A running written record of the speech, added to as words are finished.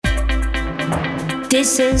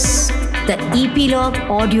This is the Epilogue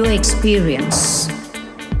Audio Experience.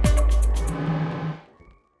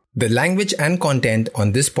 The language and content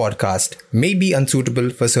on this podcast may be unsuitable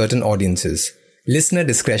for certain audiences. Listener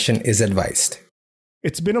discretion is advised.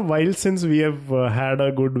 It's been a while since we have had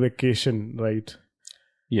a good vacation, right?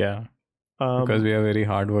 Yeah, because we are very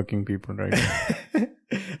hardworking people, right?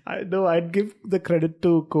 I know I'd give the credit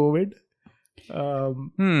to COVID.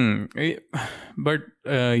 But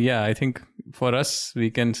I think for us, we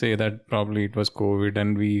can say that probably it was COVID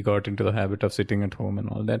and we got into the habit of sitting at home and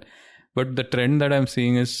all that. But the trend that I'm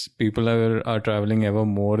seeing is people are traveling ever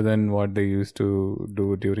more than what they used to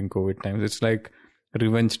do during COVID times. It's like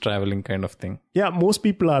revenge traveling kind of thing. Yeah, most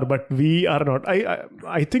people are, but we are not.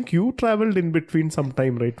 I think you traveled in between some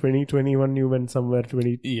time, right? 2021, you went somewhere.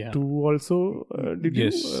 22 also, did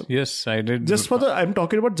you? Yes, I did. I'm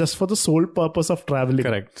talking about just for the sole purpose of traveling.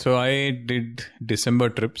 Correct. So I did December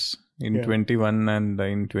trips in 21 and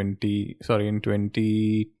in 21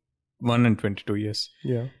 and 22, yes.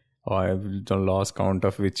 Yeah. Oh, I've lost count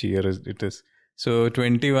of which year it is. So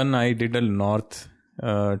 21, I did a north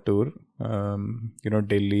tour.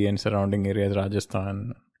 Delhi and surrounding areas,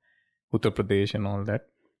 Rajasthan, Uttar Pradesh and all that.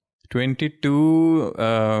 22,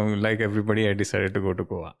 like everybody, I decided to go to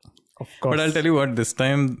Goa. Of course. But I'll tell you what, this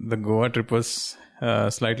time the Goa trip was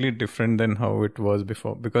slightly different than how it was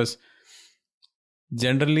before. Because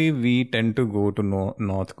generally we tend to go to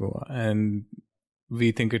North Goa and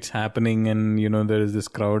we think it's happening and, there is this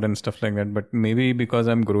crowd and stuff like that. But maybe because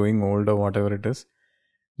I'm growing old or whatever it is,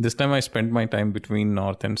 this time I spent my time between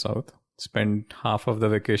North and South. Spent half of the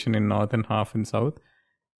vacation in North and half in South.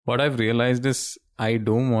 What I've realized is I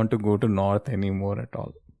don't want to go to North anymore at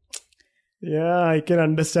all. Yeah, I can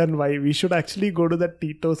understand why. We should actually go to the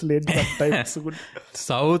Tito's Lane sometimes.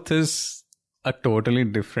 South is a totally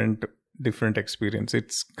different experience.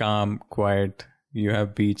 It's calm, quiet. You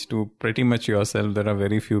have beach to pretty much yourself. There are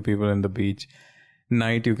very few people in the beach.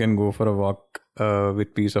 Night you can go for a walk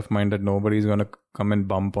with peace of mind that nobody's going to come and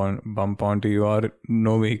bump onto you, or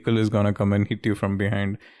no vehicle is going to come and hit you from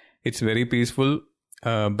behind. It's very peaceful,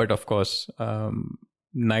 but of course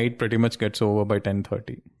night pretty much gets over by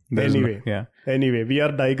 10:30. Anyway, we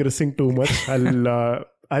are digressing too much.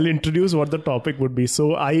 I'll introduce what the topic would be.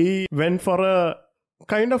 So I went for a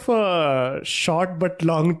kind of a short but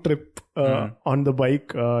long trip on the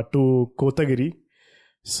bike to Kotagiri.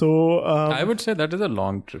 So I would say that is a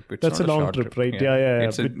long trip. That's a long trip, right? Yeah.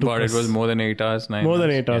 It was more than 8 hours, 9 more hours.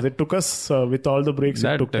 than 8 hours. It took us, with all the breaks,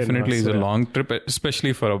 that it took definitely 10 hours, is a long trip,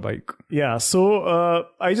 especially for a bike. Yeah. So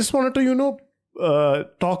I just wanted to,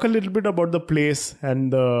 talk a little bit about the place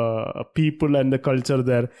and the people and the culture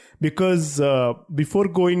there. Because before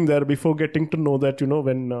going there, before getting to know that,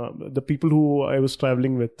 when the people who I was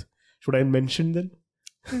traveling with, should I mention them?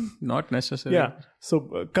 Not necessarily. Yeah.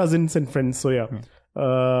 So cousins and friends. So yeah.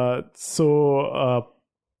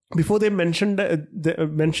 Before they mentioned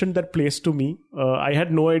that place to me, I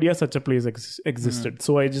had no idea such a place existed.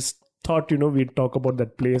 So I just thought, we'd talk about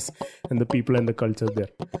that place and the people and the culture there.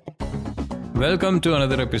 Welcome to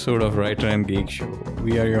another episode of Writer and Geek Show.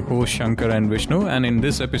 We are your hosts Shankar and Vishnu, and in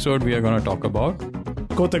this episode we are going to talk about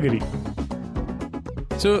Kotagiri.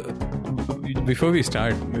 So before we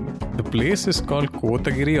start, the place is called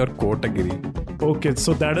Kotagiri or Kotagiri. Okay,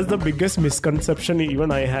 so that is the biggest misconception even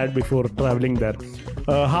I had before traveling there.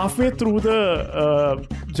 Halfway through the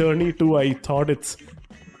journey too, I thought it's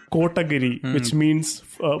Kotagiri, which means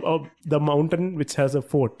the mountain which has a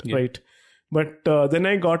fort, right? But then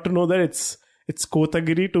I got to know that it's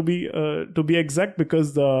Kotagiri to be exact,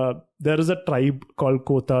 because there is a tribe called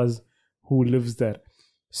Kothas who lives there.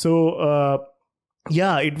 So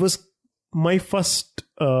it was my first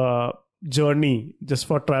journey just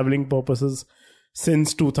for traveling purposes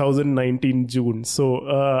since 2019 June. So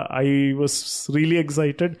I was really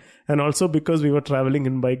excited, and also because we were traveling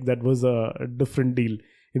in bike, that was a different deal.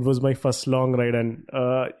 It was my first long ride, and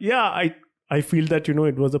I feel that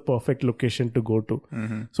it was a perfect location to go to.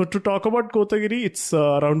 Mm-hmm. So to talk about Kotagiri, it's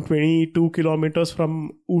around 22 kilometers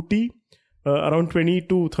from Ooty. Around 20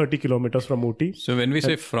 to 30 kilometers from Ooty. So when we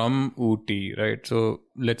say from Ooty, right? So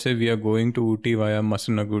let's say we are going to Ooty via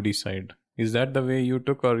Masanagudi side. Is that the way you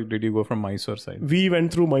took, or did you go from Mysore side? We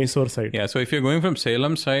went through Mysore side. Yeah. So if you're going from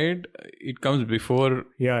Salem side, it comes before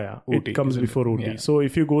Ooty. It comes before Ooty. Yeah. So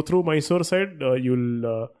if you go through Mysore side,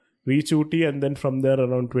 you'll reach Ooty, and then from there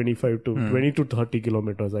around 20 to 30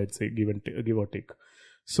 kilometers, I'd say, give or take.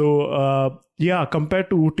 So compared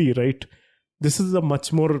to Ooty, right? This is a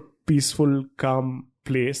much more peaceful, calm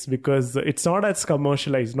place because it's not as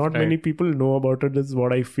commercialized. Not many people know about it, is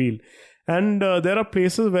what I feel. And there are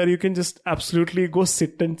places where you can just absolutely go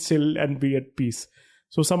sit and chill and be at peace.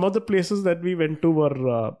 So some of the places that we went to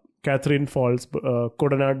were Catherine Falls,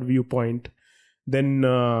 Kodanad Viewpoint, then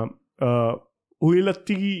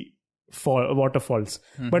Uilatti waterfalls.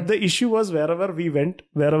 But the issue was wherever we went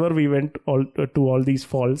to all these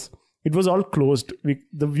falls, it was all closed.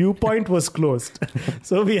 The viewpoint was closed.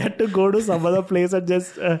 So we had to go to some other place and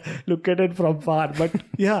just look at it from far. But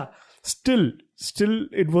yeah, still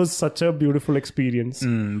it was such a beautiful experience.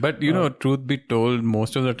 But truth be told,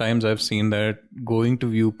 most of the times I've seen that going to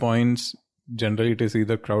viewpoints, generally it is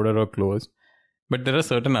either crowded or closed. But there are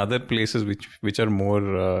certain other places which are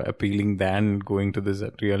more appealing than going to this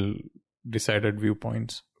real decided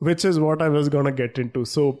viewpoints. Which is what I was going to get into.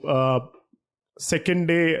 So second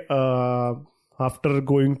day after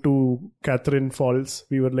going to Catherine Falls,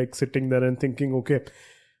 we were like sitting there and thinking, okay,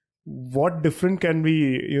 what different can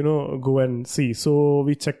we, go and see? So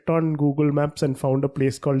we checked on Google Maps and found a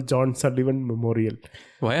place called John Sullivan Memorial.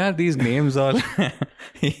 Why are these names all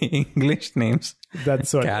English names?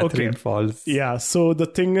 That's what. Catherine Falls. Yeah. So the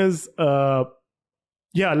thing is,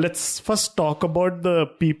 let's first talk about the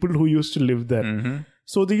people who used to live there. Mm-hmm.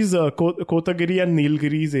 So these Kotagiri and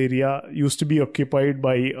Nilgiris area used to be occupied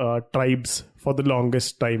by tribes for the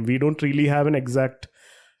longest time. We don't really have an exact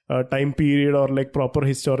time period or like proper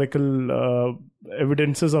historical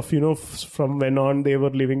evidences of, from when on they were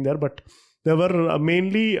living there. But there were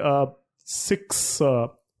mainly 6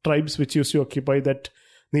 tribes which used to occupy that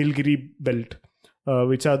Nilgiri belt,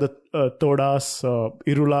 which are the Todas,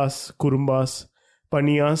 Irulas, Kurumbas,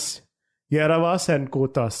 Paniyas, Yaravas and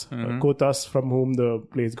Kothas. Kothas, from whom the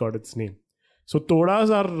place got its name. So Todas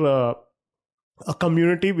are a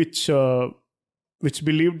community which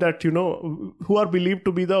believed that, who are believed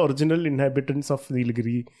to be the original inhabitants of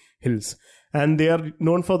Nilgiri Hills. And they are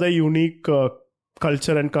known for their unique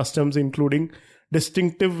culture and customs, including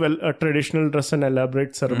distinctive traditional dress and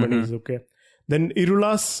elaborate ceremonies. Okay. Then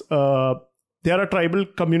Irulas, they are a tribal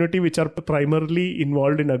community which are primarily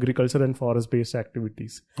involved in agriculture and forest-based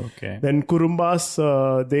activities. Okay. Then Kurumbas,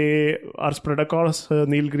 they are spread across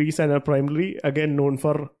Nilgiris and are primarily, again, known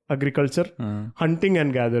for agriculture, hunting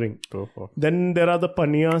and gathering. Then there are the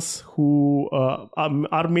Paniyas, who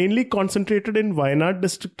are mainly concentrated in Wayanad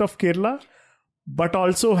district of Kerala, but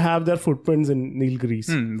also have their footprints in Nilgiris.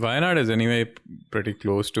 Wayanad is anyway pretty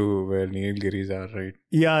close to where Nilgiris are, right?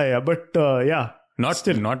 Yeah, but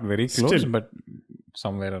Not very close, but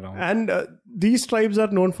somewhere around. And these tribes are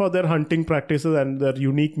known for their hunting practices and their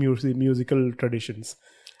unique musical traditions.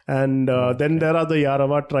 And then there are the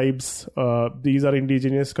Yarava tribes. These are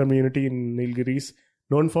indigenous community in Nilgiris,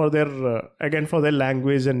 known for their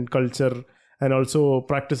language and culture, and also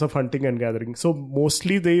practice of hunting and gathering. So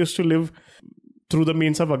mostly they used to live through the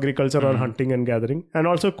means of agriculture or hunting and gathering. And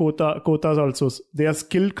also Kothas also, they are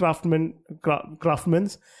skilled craftsmen.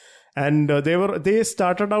 And they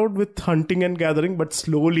started out with hunting and gathering, but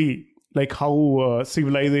slowly, like how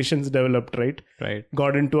civilizations developed, right? Right.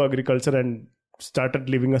 Got into agriculture and started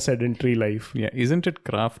living a sedentary life. Yeah, isn't it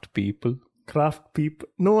craft people? Craft people?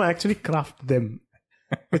 No, actually craft them.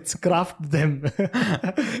 It's craft them.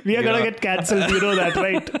 We are gonna get cancelled, you know that,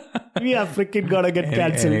 right? We are freaking gonna get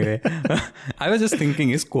cancelled. Anyway. I was just thinking,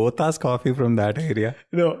 is Kothas coffee from that area?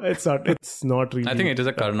 No, it's not. It's not really. I think it is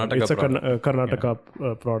a Karnataka It's a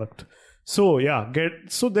Karnataka product. So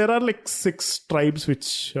so there are like 6 tribes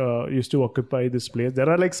which used to occupy this place. There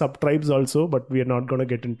are like sub-tribes also, but we are not going to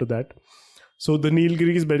get into that. So the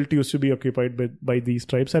Nilgiris belt used to be occupied by these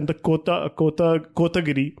tribes, and the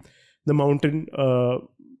Kotagiri, the mountain,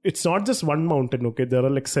 it's not just one mountain, okay? There are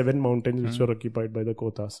like 7 mountains which were occupied by the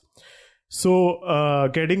Kothas. So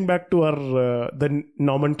getting back to our the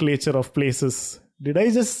nomenclature of places. Did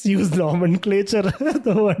I just use nomenclature?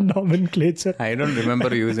 The word nomenclature. I don't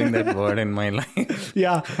remember using that word in my life.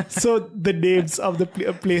 Yeah. So the names of the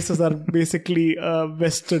places are basically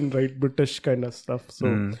Western, right? British kind of stuff.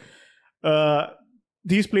 So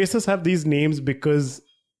these places have these names because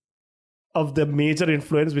of the major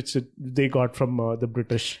influence which they got from the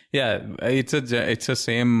British. Yeah, it's a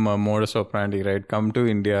same modus operandi, right? Come to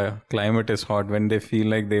India, climate is hot. When they feel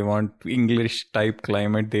like they want English type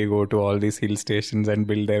climate, they go to all these hill stations and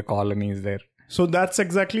build their colonies there. So that's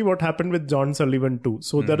exactly what happened with John Sullivan too.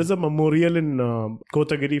 So there is a memorial in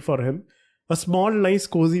Kotagiri for him. A small, nice,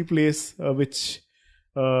 cozy place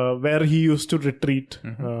where he used to retreat.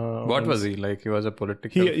 What was he like? He was a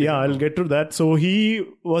political figure. Yeah, I'll get to that. So he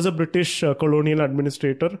was a British colonial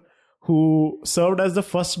administrator who served as the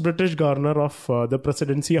first British governor of the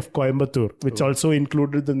presidency of Coimbatore, which also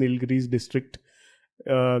included the Nilgiris district.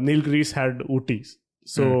 Nilgiris had Ootis.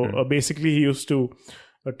 So basically he used to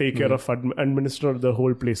take care of administer the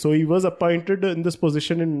whole place. So he was appointed in this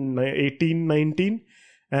position in 1819,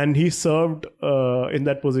 and he served in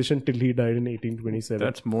that position till he died in 1827.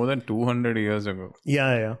 That's more than 200 years ago.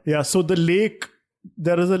 Yeah. So the lake,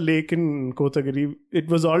 there is a lake in Kotagiri. It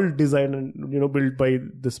was all designed and built by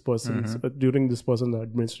this person during this person's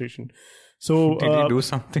administration. So did he do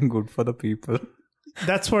something good for the people?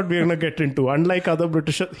 That's what we're going to get into. Unlike other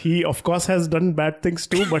British, he of course has done bad things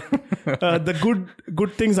too, but the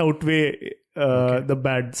good things outweigh the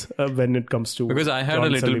bads when it comes to. Because I had John a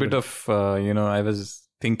little Sullivan. bit of, I was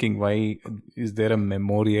thinking, why is there a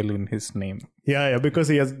memorial in his name? Yeah, because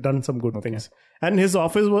he has done some good things. And his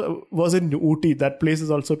office was in Ooty. That place is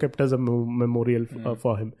also kept as a memorial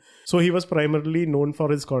for him. So he was primarily known for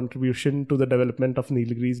his contribution to the development of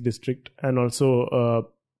Nilgiri's district, and also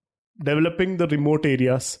developing the remote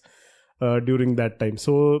areas during that time.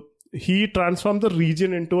 So he transformed the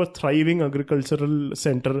region into a thriving agricultural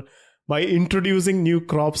center by introducing new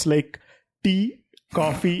crops like tea,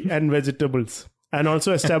 coffee, and vegetables, and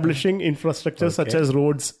also establishing infrastructure such as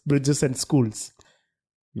roads, bridges, and schools.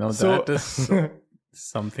 Now that is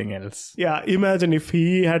something else. Yeah, imagine if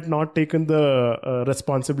he had not taken the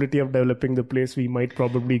responsibility of developing the place, we might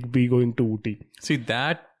probably be going to Ooty. See,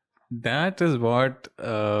 that is what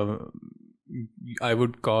I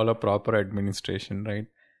would call a proper administration, right?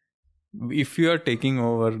 If you are taking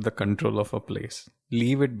over the control of a place,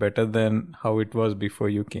 leave it better than how it was before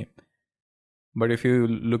you came. But if you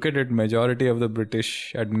look at it, majority of the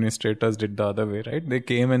British administrators did the other way, right? They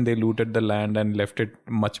came and they looted the land and left it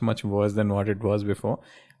much, much worse than what it was before.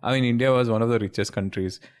 I mean, India was one of the richest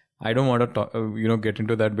countries. I don't want to talk, get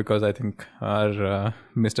into that, because I think our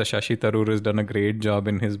Mr. Shashi Tharoor has done a great job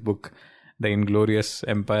in his book, The Inglorious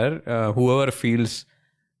Empire. Whoever feels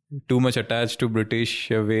too much attached to British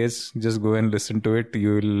ways, just go and listen to it.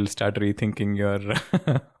 You will start rethinking your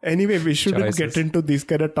Anyway, we shouldn't choices. get into these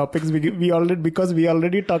kind of topics. We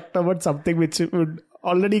already talked about something which would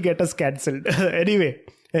already get us cancelled. Anyway,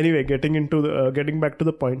 getting back to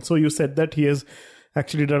the point. So you said that he has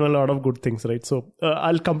actually done a lot of good things, right? So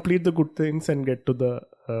I'll complete the good things and get to the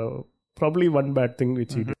probably one bad thing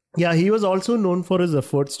which he did. Yeah, he was also known for his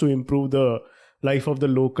efforts to improve the life of the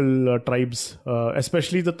local tribes,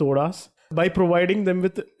 especially the Todas, by providing them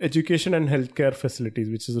with education and healthcare facilities,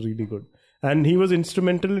 which is really good. And he was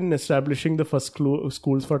instrumental in establishing the first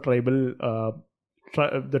schools for the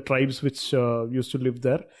tribes which used to live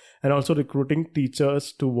there, and also recruiting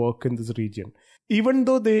teachers to work in this region. Even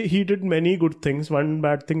though he did many good things, one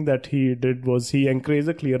bad thing that he did was he encouraged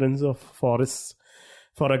the clearance of forests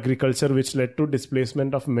for agriculture, which led to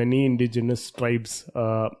displacement of many indigenous tribes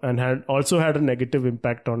and had a negative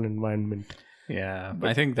impact on environment. Yeah,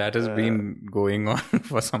 I think that has been going on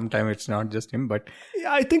for some time. It's not just him, but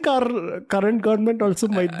yeah, I think our current government also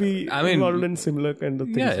might be involved in similar kind of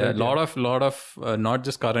things. Yeah, a lot of not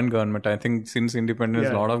just current government. I think since independence,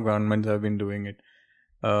 a lot of governments have been doing it.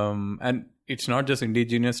 And it's not just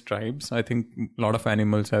indigenous tribes. I think a lot of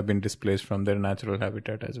animals have been displaced from their natural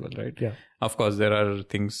habitat as well, right? Yeah. Of course, there are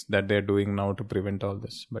things that they're doing now to prevent all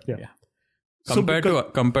this, but yeah. Compared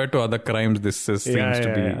to other crimes, this seems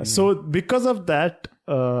to be. Yeah. So because of that,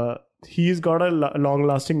 he's got a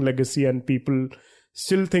long-lasting legacy, and people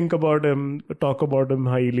still think about him, talk about him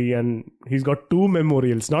highly, and he's got 2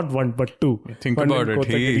 memorials, not one but 2. Think about it.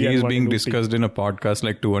 He is being discussed in a podcast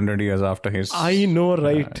like 200 years after his I know,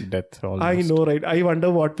 right? Death. Almost. I know, right? I wonder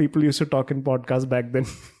what people used to talk in podcasts back then.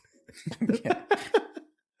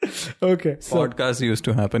 Okay. Podcasts used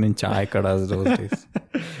to happen in chai kadas those days.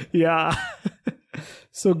 Yeah.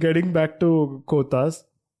 So getting back to Kothas,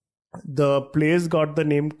 the place got the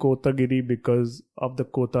name Kotagiri because of the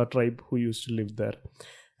Kotha tribe who used to live there.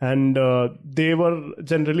 And they were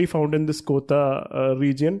generally found in this Kotha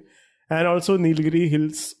region, and also Nilgiri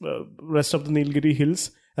Hills, rest of the Nilgiri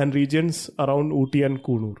Hills and regions around Ooty and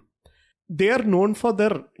Kunur. They are known for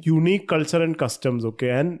their unique culture and customs,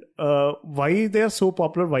 okay? And why they are so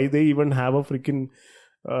popular, why they even have a freaking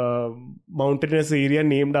mountainous area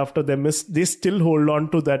named after them, is they still hold on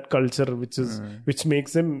to that culture, which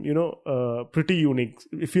makes them pretty unique.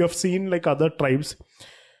 If you have seen like other tribes,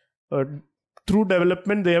 through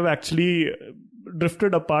development they have actually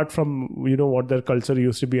drifted apart from what their culture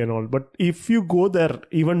used to be and all. But if you go there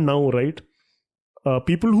even now, right,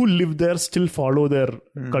 people who live there still follow their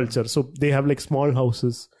culture. So they have like small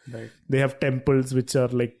houses, right. They have temples which are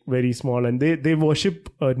like very small, and they worship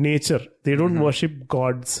nature. They don't worship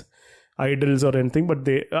gods, idols or anything, but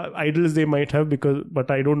idols they might have,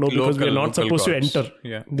 but I don't know, because we're not supposed gods. To enter.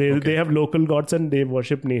 Yeah. They have local gods and they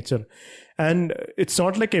worship nature. And it's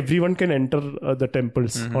not like everyone can enter the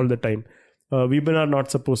temples all the time. women are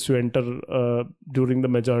not supposed to enter during the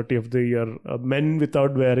majority of the year. Men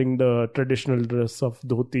without wearing the traditional dress of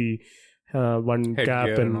dhoti, one cap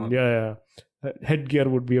and headgear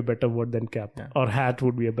would be a better word than cap, or hat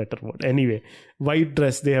would be a better word. Anyway, white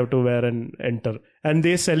dress they have to wear and enter. And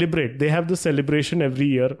they celebrate. They have the celebration every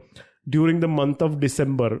year during the month of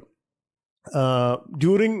December.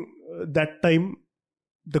 During that time,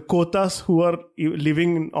 the Kothas who are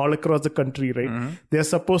living all across the country, right? They are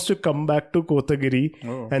supposed to come back to Kotagiri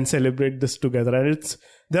and celebrate this together. And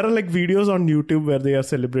there are like videos on YouTube where they are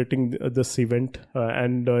celebrating this event,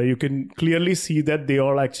 and you can clearly see that they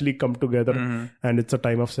all actually come together, and it's a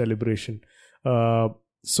time of celebration. There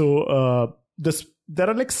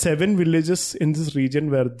are like 7 villages in this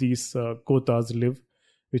region where these Kothas live,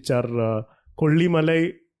 which are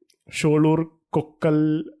Kollimalai, Sholur,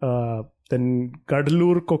 Kokkal, then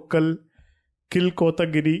Gadalur, Kokkal, Kil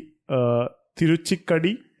Kotagiri,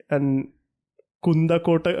 Tiruchikkadi, and Kunda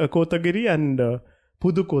Kotagiri, and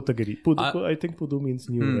Pudu Kotagiri. I think Pudu means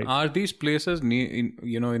new, right? Are these places in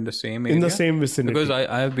the same area? In the same vicinity. Because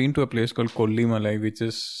I have been to a place called Kollimalai, which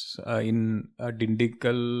is in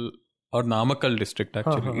Dindigul or Namakkal district,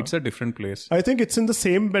 actually. It's a different place. I think it's in the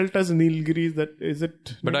same belt as Nilgiri. Is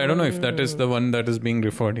it? But I don't know if that is the one that is being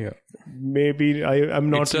referred here. Maybe. I'm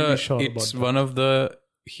not really sure about that. It's one of the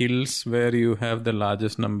hills where you have the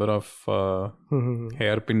largest number of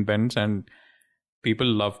hairpin bends, and people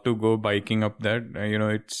love to go biking up that.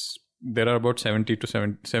 There are about 70 or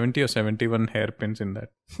 71 hairpins in that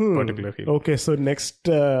particular hill. Okay, so next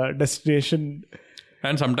destination...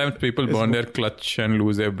 And sometimes people burn their clutch and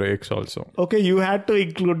lose their brakes also. Okay, you had to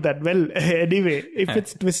include that. Well, anyway, if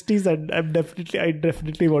it's twisties, I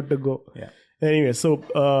definitely want to go. Yeah. Anyway, so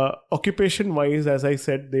occupation-wise, as I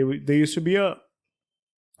said, they used to be a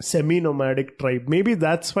semi-nomadic tribe. Maybe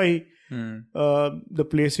that's why the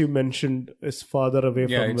place you mentioned is farther away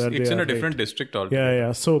from where they are. It's in a different district already.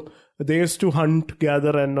 Yeah. So they used to hunt,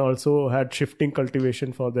 gather, and also had shifting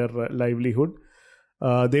cultivation for their livelihood.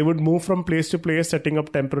 They would move from place to place, setting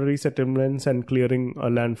up temporary settlements and clearing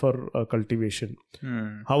land for cultivation.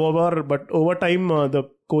 However, but over time, the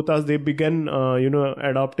Kothas, they began,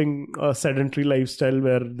 adopting a sedentary lifestyle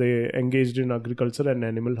where they engaged in agriculture and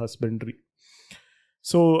animal husbandry.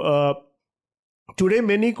 So today,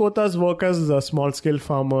 many Kothas work as small-scale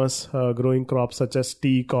farmers, growing crops such as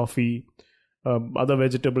tea, coffee, other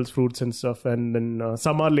vegetables, fruits, and stuff. And then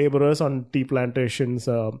some are laborers on tea plantations.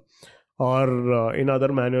 Or in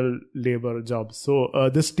other manual labor jobs. So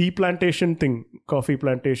this tea plantation thing, coffee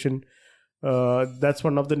plantation, that's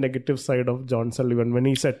one of the negative side of John Sullivan. When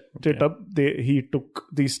he set it up, he took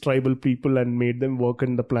these tribal people and made them work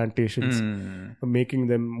in the plantations, making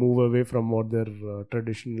them move away from what their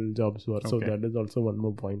traditional jobs were. So that is also one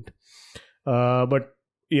more point. So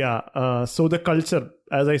the culture,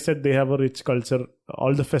 as I said, they have a rich culture.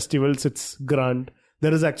 All the festivals, it's grand.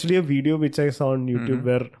 There is actually a video which I saw on YouTube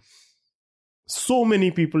where so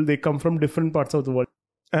many people, they come from different parts of the world,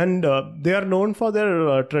 and they are known for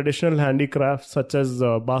their traditional handicrafts such as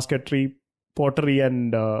basketry, pottery,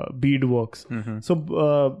 and beadworks.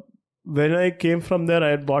 So when I came from there,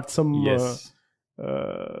 I had bought some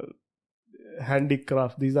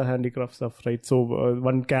handicraft. These are handicraft stuff, right? So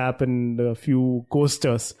one cap and a few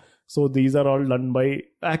coasters. So these are all done by...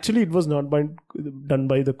 Actually, it was not done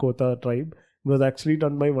by the Kotha tribe. It was actually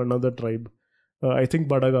done by one other tribe. I think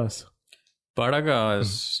Badagas.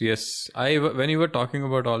 Badagas, yes. When you were talking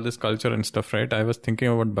about all this culture and stuff, right? I was thinking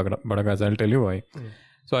about Badagas. I'll tell you why.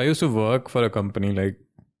 So I used to work for a company like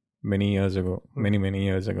many years ago, many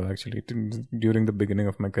years ago, actually, during the beginning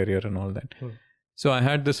of my career and all that. So I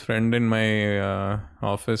had this friend in my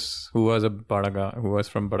office who was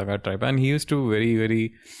from Badaga tribe, and he used to very,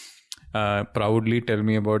 very proudly tell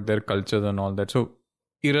me about their cultures and all that. So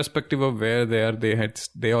irrespective of where they are,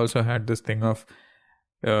 they also had this thing of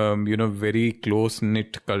very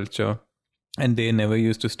close-knit culture, and they never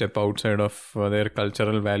used to step outside of their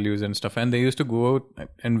cultural values and stuff, and they used to go out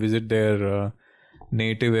and visit their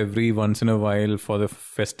native every once in a while for the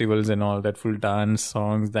festivals and all that, full dance,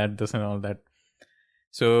 songs, this and all that.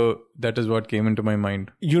 So that is what came into my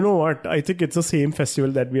mind. You know what? I think it's the same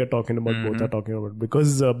festival that we are talking about, both are talking about,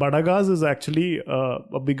 because Badagas is actually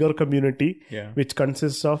a bigger community which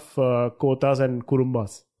consists of Kothas and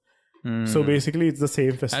Kurumbas. So basically it's the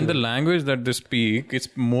same festival. And the language that they speak, it's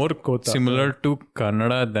more similar to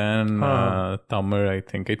Kannada than Tamil, I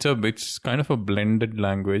think. It's kind of a blended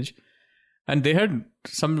language. And they had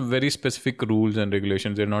some very specific rules and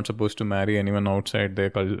regulations. They're not supposed to marry anyone outside their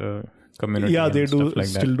community. Yeah, they do like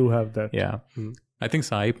still do have that. Yeah. I think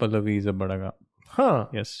Sai Pallavi is a Badaga.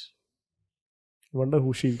 Yes. Wonder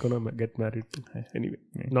who she's gonna get married to. Anyway,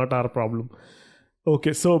 not our problem.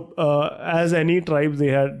 Okay, so as any tribe, they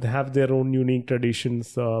have their own unique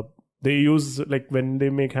traditions. They use, like when they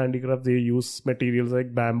make handicraft, they use materials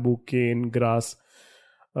like bamboo, cane, grass,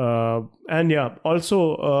 and yeah.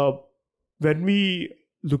 Also, when we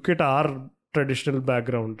look at our traditional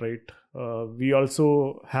background, right, we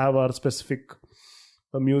also have our specific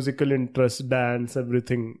musical interest, dance,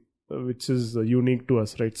 everything, which is unique to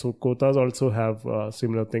us, right? So Kothas also have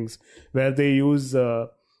similar things where they use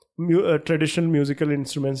traditional musical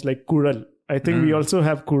instruments like kural. I think we also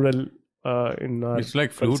have kural in our it's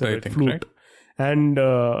like flute, culture, I think, flute. right? And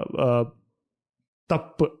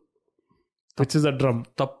tapp, which is a drum.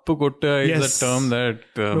 Tappu kotta is Yes. a term that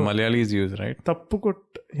Malayalis use, right? Tappu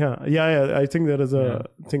kot, yeah. I think there is a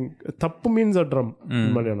thing. Tappu means a drum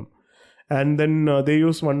in Malayalam. And then they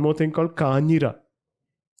use one more thing called kanjira.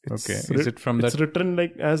 Okay. Is it from It's that? written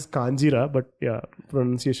like as kanjira, but yeah,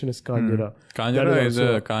 pronunciation is kanjira.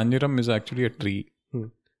 Kanjiram is actually a tree.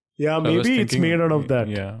 Yeah, I was maybe it's thinking- made out of that.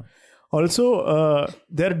 Yeah. Also,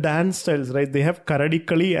 their dance styles, right? They have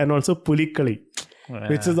karadikali and also pulikali,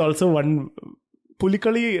 which is also one.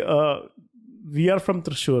 Pulikali, we are from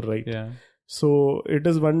Thrissur, right? Yeah. So it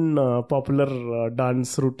is one popular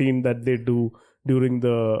dance routine that they do during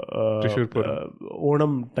the Thrissur Puram.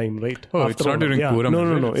 Onam time, right? Oh, After it's not Onam. during Yeah. Puram. No,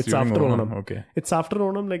 is it? no. It's during after Onam. Okay. It's after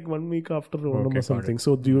Onam, like 1 week after Onam Okay, or got something. it.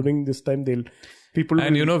 So during this time, people. And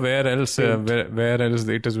will- you know where else? Where else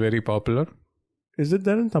it is very popular? is it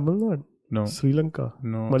there in Tamil Nadu? No. Sri Lanka?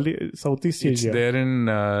 No. Southeast It's Asia? there in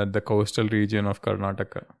the coastal region of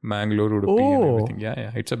Karnataka, Mangalore, Udupi, and Oh. everything.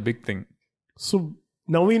 Yeah. It's a big thing. So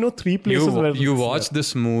now we know 3 places where You this is watched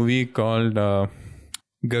this movie called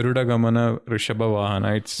Garuda Gamana Rishabha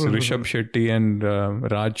Vahana. It's Rishabh Shetty and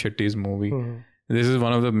Raj Shetty's movie. This is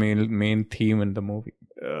one of the main theme in the movie.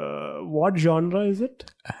 what genre is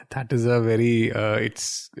it? That is a very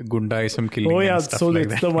it's Gundaism killing. Oh yeah, and stuff so like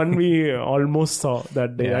it's that. the one we almost saw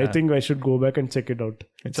that day. I Yeah. think I should go back and check it out.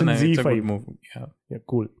 It's in It's a Z5. good movie. Yeah. Yeah,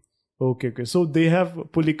 cool. Okay. So they have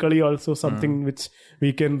Pulikali also, something which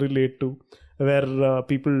we can relate to, where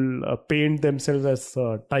people paint themselves as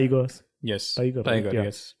tigers. Yes. Tiger, right? Yeah.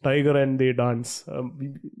 Yes. Tiger, and they dance.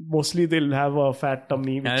 Mostly they'll have a fat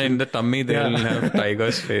tummy. Which And in the tummy they'll have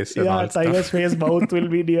tiger's face and yeah, all tiger's stuff. face, mouth will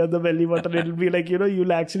be near the belly button. It'll be like,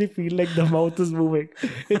 you'll actually feel like the mouth is moving.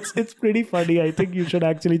 It's pretty funny. I think you should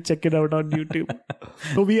actually check it out on YouTube.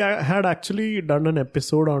 So we had actually done an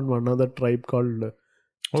episode on one other tribe called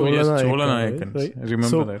Oh yes, Chola Chola Nayakans, Nayakans. right? I remember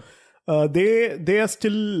So, that. they are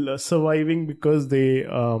still surviving because they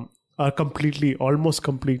are almost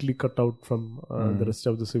completely cut out from the rest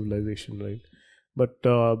of the civilization, right? But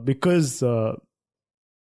because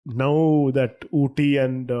now that Ooty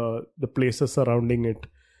and the places surrounding it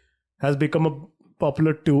has become a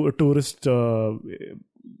popular tourist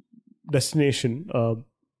destination,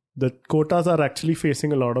 the Kothas are actually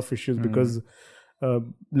facing a lot of issues because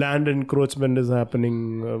land encroachment is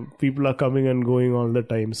happening. People are coming and going all the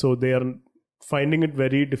time, so they are finding it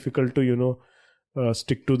very difficult to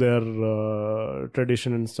stick to their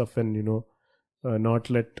tradition and stuff, and not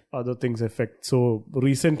let other things affect. So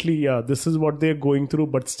recently, this is what they're going through,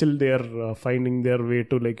 but still they are finding their way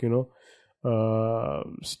to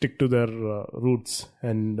stick to their roots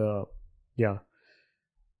and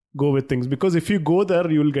go with things. Because if you go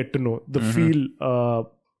there, you will get to know the feel,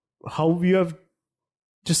 how we have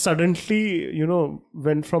just suddenly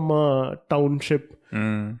went from a township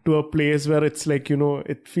to a place where it's like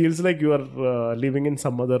it feels like you are living in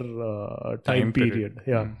some other time period.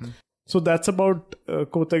 So that's about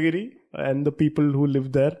Kotagiri and the people who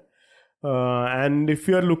live there. And if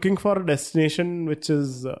you are looking for a destination, which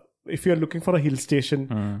is if you are looking for a hill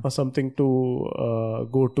station or something to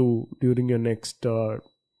go to during your next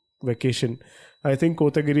vacation, I think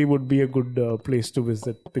Kotagiri would be a good place to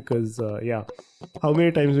visit because how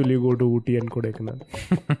many times will you go to Ooty and Kodaikanal?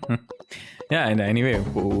 Yeah, and anyway,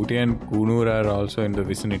 Ooty and Kunur are also in the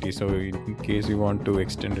vicinity, so in case you want to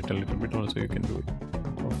extend it a little bit, also you can do it.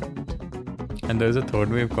 Perfect. And there's a third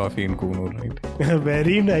wave coffee in Kunur, right?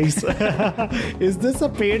 Very nice. Is this a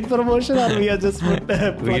paid promotion or we are just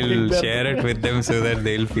We'll share it with them so that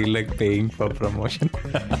they'll feel like paying for promotion.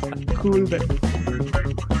 Cool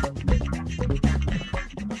then.